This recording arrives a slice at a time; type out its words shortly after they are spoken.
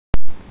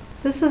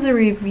This is a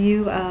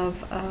review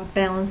of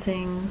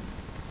balancing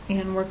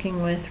and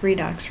working with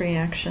redox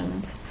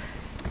reactions.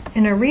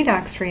 In a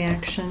redox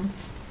reaction,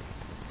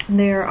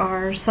 there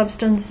are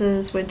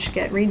substances which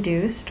get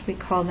reduced. We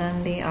call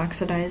them the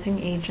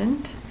oxidizing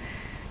agent.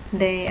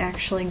 They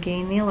actually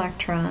gain the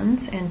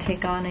electrons and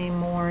take on a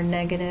more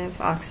negative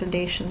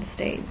oxidation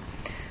state.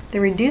 The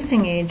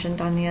reducing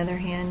agent, on the other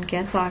hand,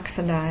 gets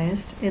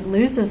oxidized, it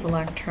loses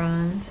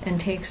electrons,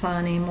 and takes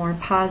on a more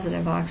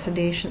positive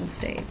oxidation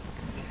state.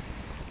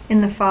 In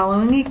the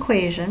following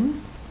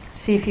equation,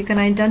 see if you can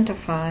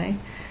identify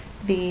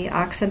the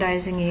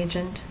oxidizing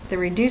agent, the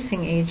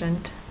reducing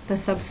agent, the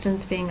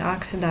substance being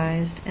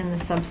oxidized, and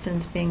the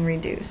substance being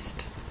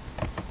reduced.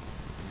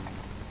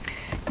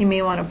 You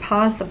may want to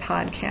pause the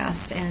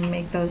podcast and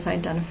make those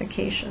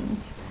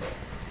identifications.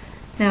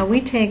 Now we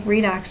take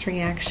redox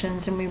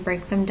reactions and we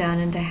break them down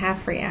into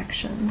half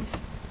reactions.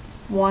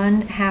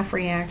 One half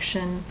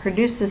reaction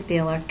produces the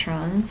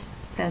electrons,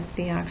 that's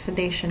the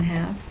oxidation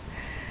half.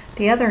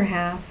 The other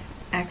half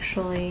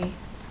actually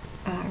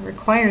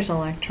requires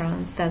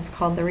electrons, that's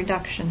called the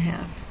reduction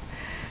half.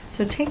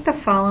 So take the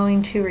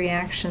following two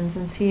reactions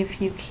and see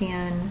if you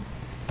can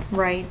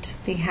write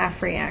the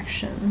half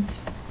reactions.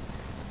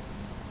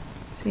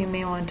 So you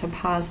may want to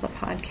pause the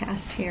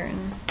podcast here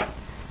and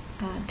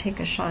take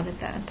a shot at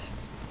that.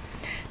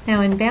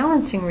 Now in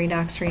balancing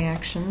redox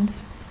reactions,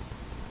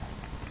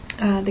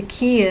 the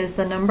key is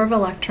the number of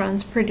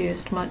electrons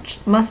produced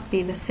must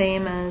be the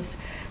same as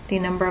the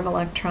number of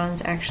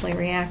electrons actually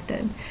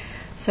reacted.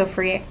 So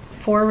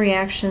for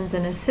reactions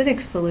in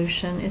acidic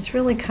solution, it's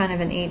really kind of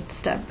an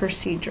 8-step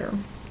procedure.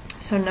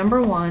 So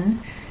number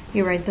one,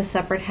 you write the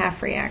separate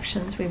half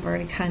reactions. We've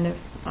already kind of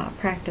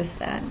practiced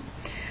that.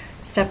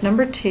 Step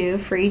number two,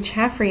 for each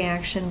half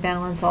reaction,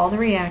 balance all the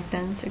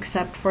reactants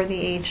except for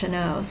the H and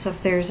O. So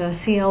if there's a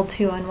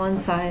Cl2 on one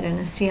side and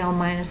a Cl-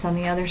 on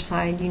the other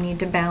side, you need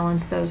to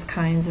balance those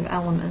kinds of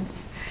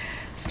elements.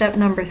 Step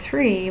number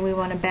three, we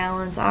want to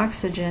balance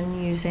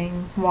oxygen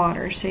using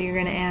water. So you're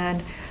going to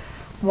add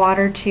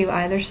water to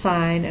either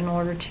side in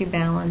order to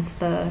balance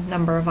the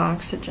number of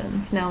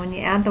oxygens. Now when you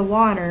add the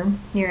water,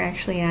 you're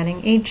actually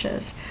adding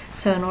H's.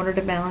 So in order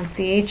to balance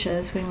the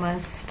H's, we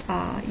must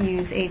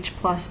use H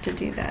plus to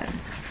do that.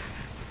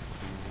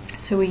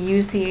 So we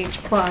use the H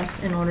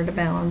plus in order to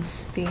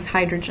balance the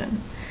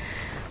hydrogen.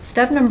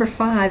 Step number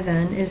 5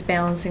 then is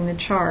balancing the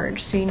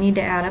charge. So you need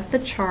to add up the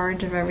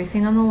charge of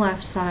everything on the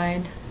left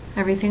side,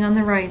 everything on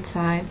the right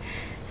side,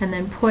 and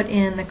then put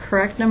in the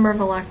correct number of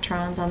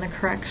electrons on the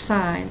correct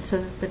side so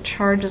that the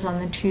charges on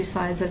the two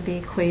sides of the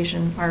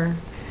equation are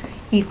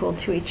equal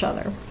to each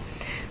other.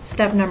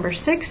 Step number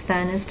 6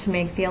 then is to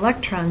make the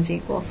electrons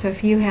equal. So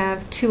if you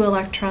have 2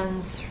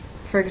 electrons,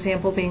 for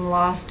example, being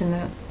lost in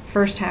the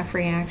first half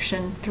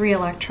reaction, 3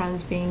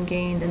 electrons being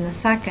gained in the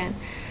second,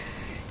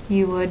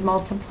 you would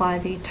multiply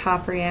the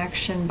top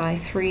reaction by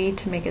 3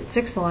 to make it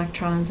 6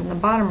 electrons and the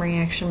bottom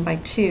reaction by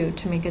 2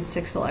 to make it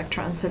 6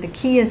 electrons. So the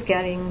key is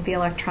getting the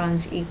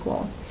electrons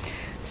equal.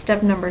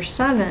 Step number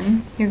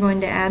 7, you're going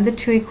to add the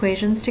two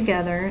equations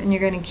together and you're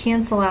going to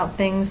cancel out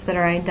things that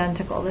are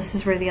identical. This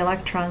is where the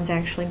electrons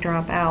actually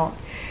drop out.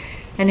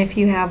 And if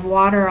you have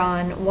water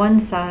on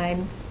one side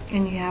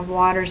and you have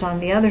waters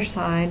on the other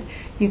side,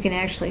 you can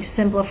actually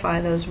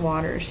simplify those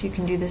waters. You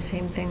can do the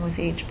same thing with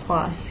H+.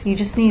 You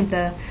just need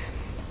the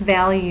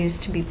values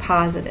to be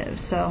positive.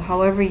 So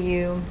however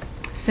you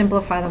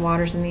simplify the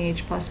waters in the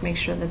H+, make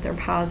sure that they're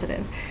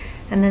positive.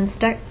 And then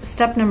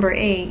step number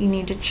 8, you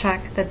need to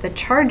check that the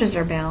charges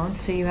are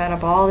balanced. So you add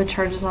up all the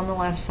charges on the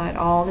left side,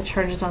 all the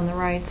charges on the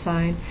right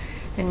side,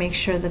 and make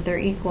sure that they're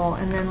equal.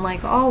 And then,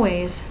 like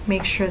always,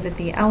 make sure that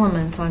the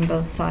elements on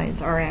both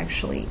sides are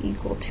actually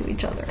equal to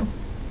each other.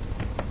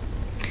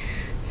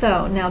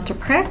 So now to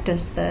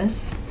practice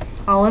this,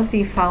 all of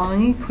the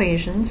following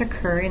equations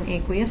occur in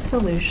aqueous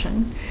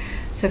solution.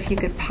 So if you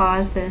could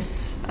pause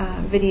this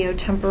video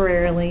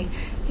temporarily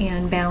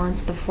and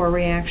balance the 4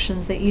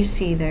 reactions that you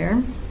see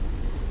there.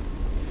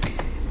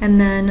 And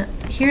then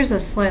here's a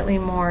slightly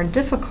more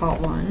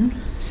difficult one.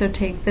 So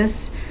take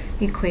this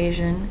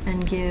equation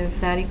and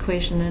give that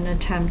equation an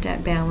attempt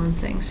at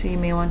balancing. So you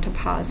may want to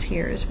pause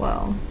here as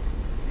well.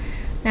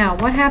 Now,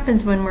 what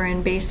happens when we're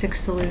in basic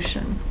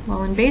solution?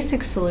 Well, in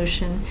basic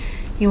solution,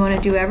 you want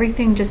to do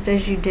everything just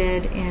as you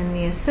did in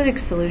the acidic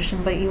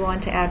solution, but you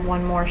want to add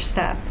one more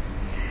step.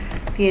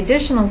 The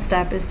additional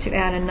step is to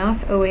add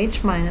enough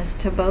OH-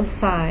 to both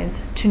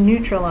sides to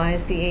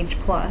neutralize the H+.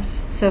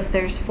 So if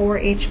there's 4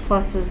 H+,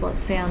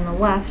 let's say on the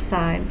left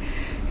side,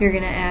 you're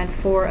going to add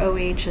 4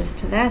 OHs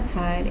to that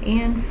side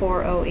and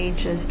 4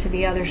 OHs to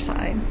the other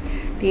side.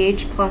 The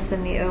H+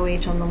 and the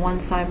OH on the one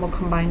side will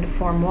combine to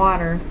form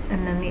water,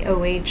 and then the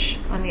OH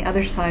on the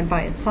other side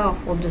by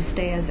itself will just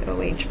stay as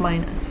OH-.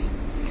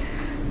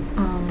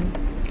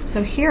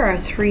 So here are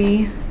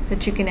 3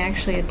 that you can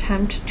actually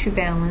attempt to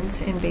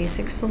balance in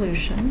basic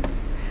solution.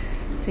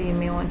 So you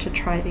may want to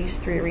try these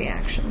 3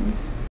 reactions.